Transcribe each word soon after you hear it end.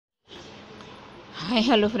Hi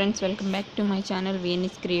hello friends, welcome back to my channel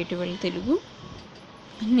వేనిస్ creative Telugu.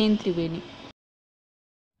 నేను త్రివేణి.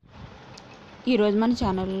 ఈరోజు మన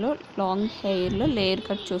ఛానల్లో లాంగ్ హెయిర్లో లేయర్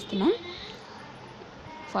కట్ చూస్తున్నాం.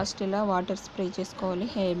 ఫస్ట్ ఇలా వాటర్ స్ప్రే చేసుకోవాలి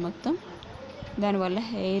హెయిర్ మొత్తం. దానివల్ల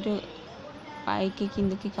హెయిర్ పైకి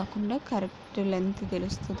కిందకి కాకుండా కరెక్ట్ లెంత్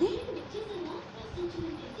తెలుస్తుంది.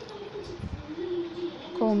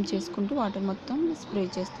 కోమ్ చేసుకుంటూ వాటర్ మొత్తం స్ప్రే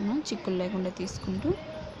చేస్తున్నాం, చిక్కులు లేకుండా తీసుకుంటూ.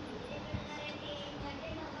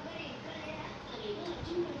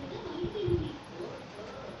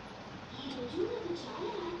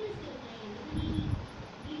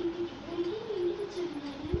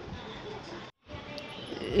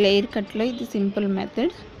 లేయర్ కట్లో ఇది సింపుల్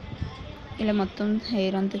మెథడ్. ఇలా మొత్తం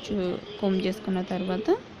హెయిర్ అంతా కోమ్ చేసుకున్న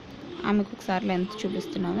తర్వాత ఆమెకు ఒకసారి లెంత్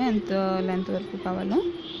చూపిస్తున్నాము, ఎంత లెంత్ వరకు కావాలో.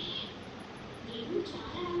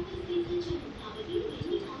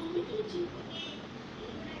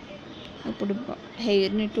 ఇప్పుడు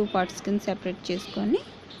హెయిర్ని 2 పార్ట్స్ కింద సెపరేట్ చేసుకొని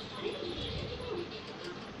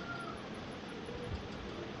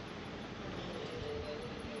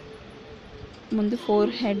ముందు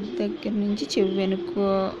ఫోర్ హెడ్ దగ్గర నుంచి చెవి వెనుక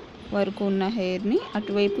వరకు ఉన్న హెయిర్ని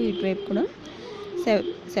అటువైపు ఇటువైపు కూడా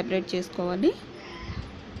సెపరేట్ చేసుకోవాలి.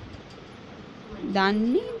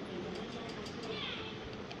 దాన్ని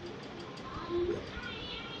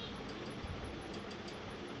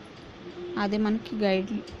అదే మనకి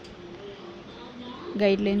గైడ్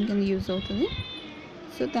లైన్ కింద యూజ్ అవుతుంది.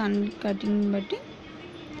 సో దాని కటింగ్ బట్టి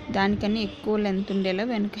దానికన్నా ఎక్కువ లెంత్ ఉండేలా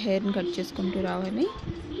వెనక హెయిర్ని కట్ చేసుకుంటూ రావాలి.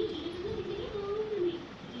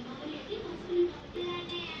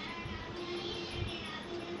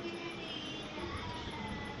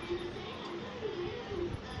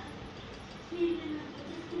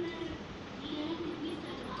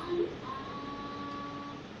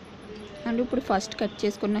 అండ్ ఇప్పుడు ఫస్ట్ కట్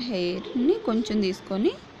చేసుకున్న హెయిర్ని కొంచెం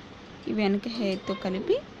తీసుకొని ఈ వెనక హెయిర్తో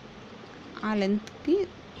కలిపి ఆ లెంత్కి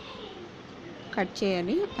కట్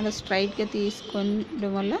చేయాలి. అలా స్ట్రైట్గా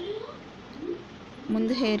తీసుకోవడం వల్ల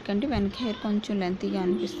ముందు హెయిర్ కంటే వెనక హెయిర్ కొంచెం లెంతీగా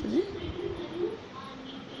అనిపిస్తుంది.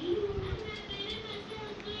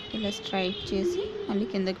 ఇలా స్ట్రైట్ చేసి మళ్ళీ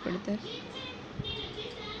కిందకి పెడతారు.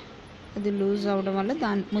 అది లూజ్ అవడం వల్ల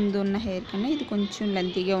దాని ముందు ఉన్న హెయిర్ కన్నా ఇది కొంచెం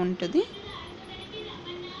లెంతీగా ఉంటుంది.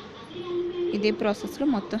 ఇదే ప్రాసెస్లో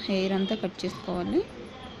మొత్తం హెయిర్ అంతా కట్ చేసుకోవాలి.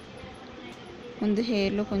 ముందు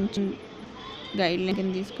హెయిర్లో కొంచెం గైడ్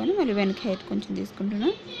లైన్ తీసుకొని మళ్ళీ వెనక హెయిర్ కొంచెం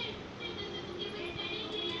తీసుకుంటున్నాను.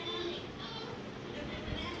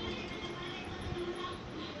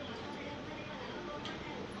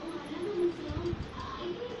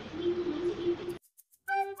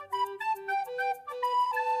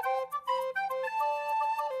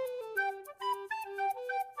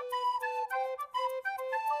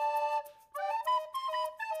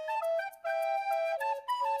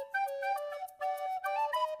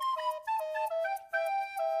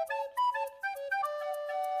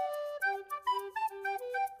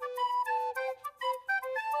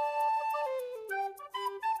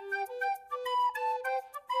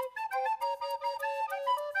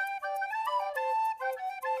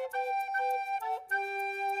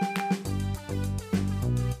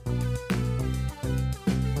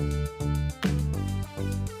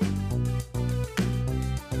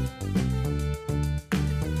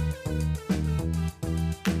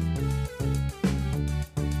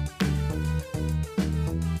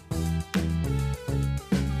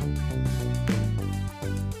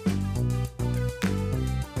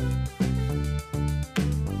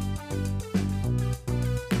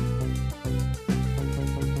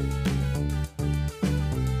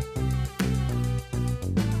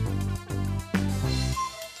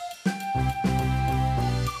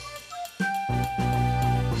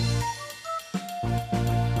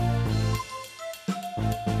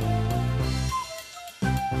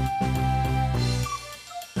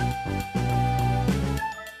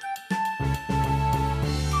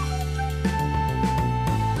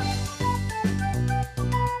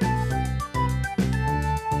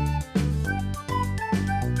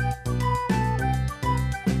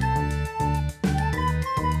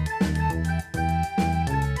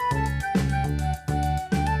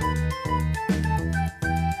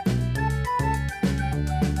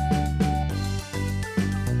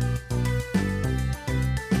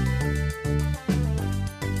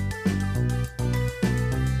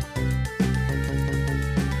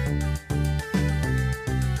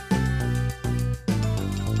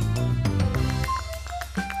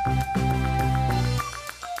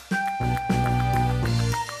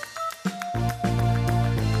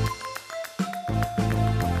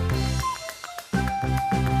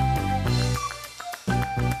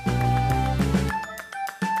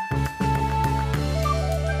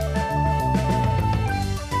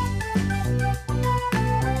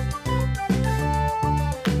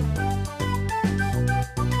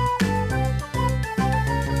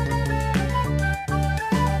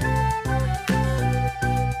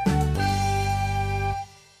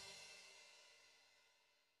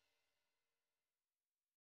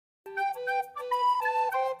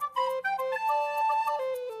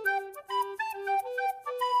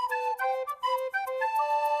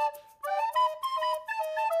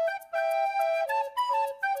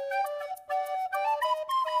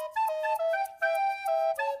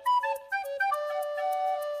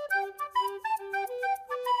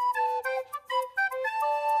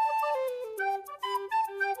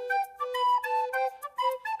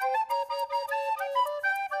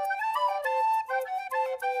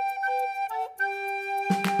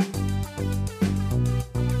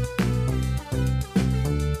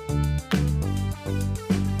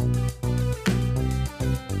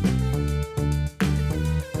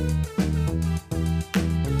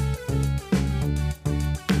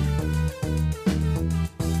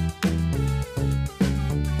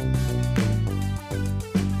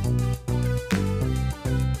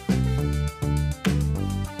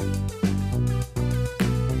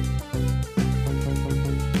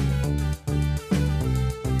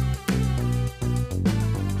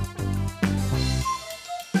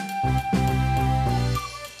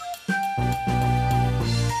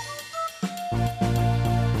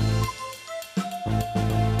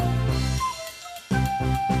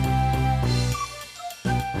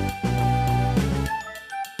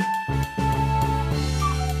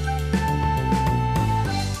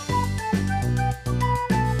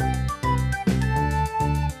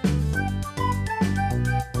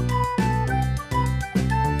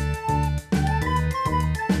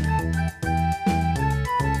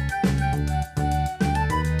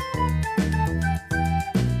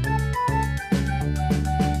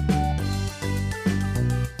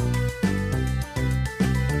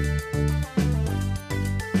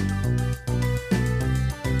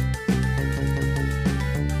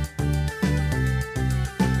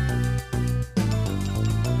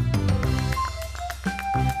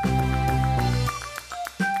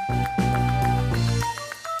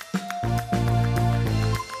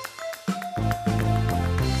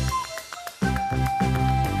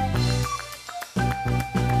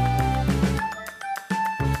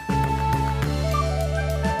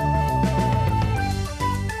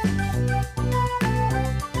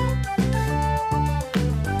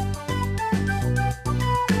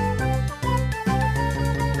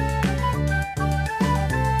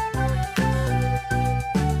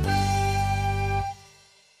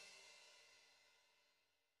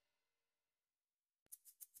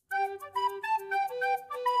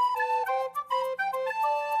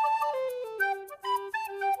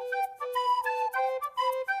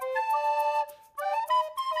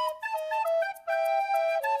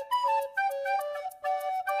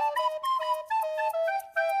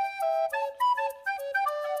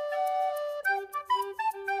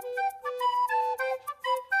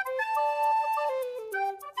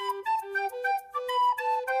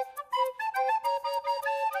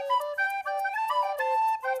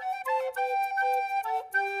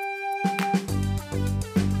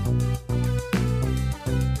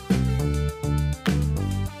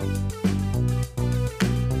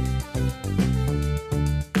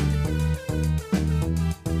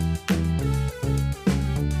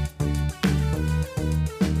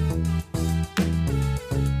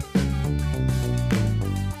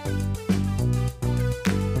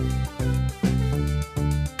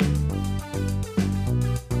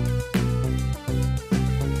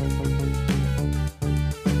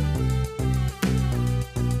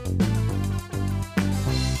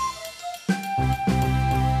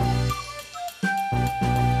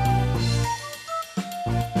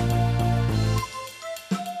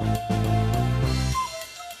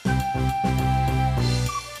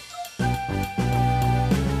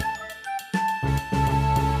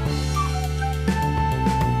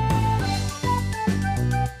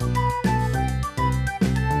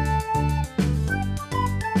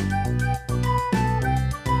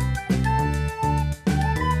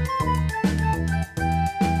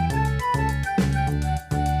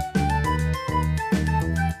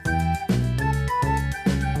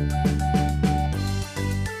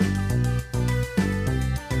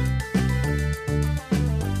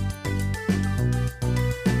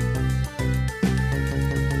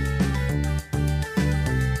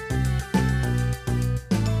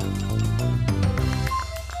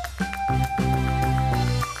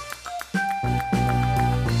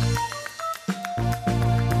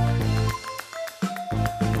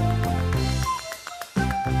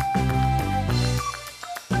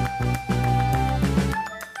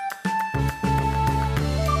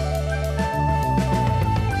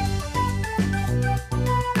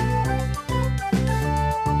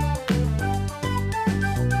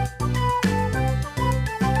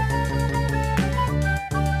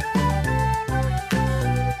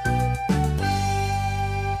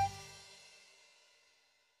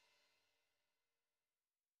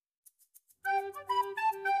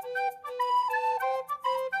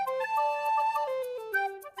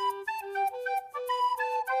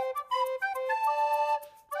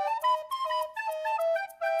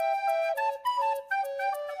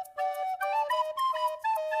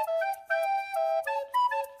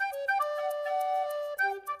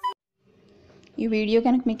 ఈ వీడియో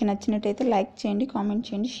కనుక మీకు నచ్చినట్టయితే లైక్ చేయండి, కామెంట్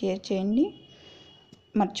చేయండి, షేర్ చేయండి.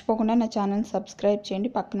 మర్చిపోకుండా నా ఛానల్ సబ్స్క్రైబ్ చేయండి.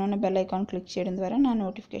 పక్కన ఉన్న బెల్ ఐకాన్ క్లిక్ చేయడం ద్వారా నా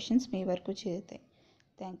నోటిఫికేషన్స్ మీ వరకు చేరుతాయి.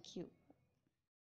 Thank you.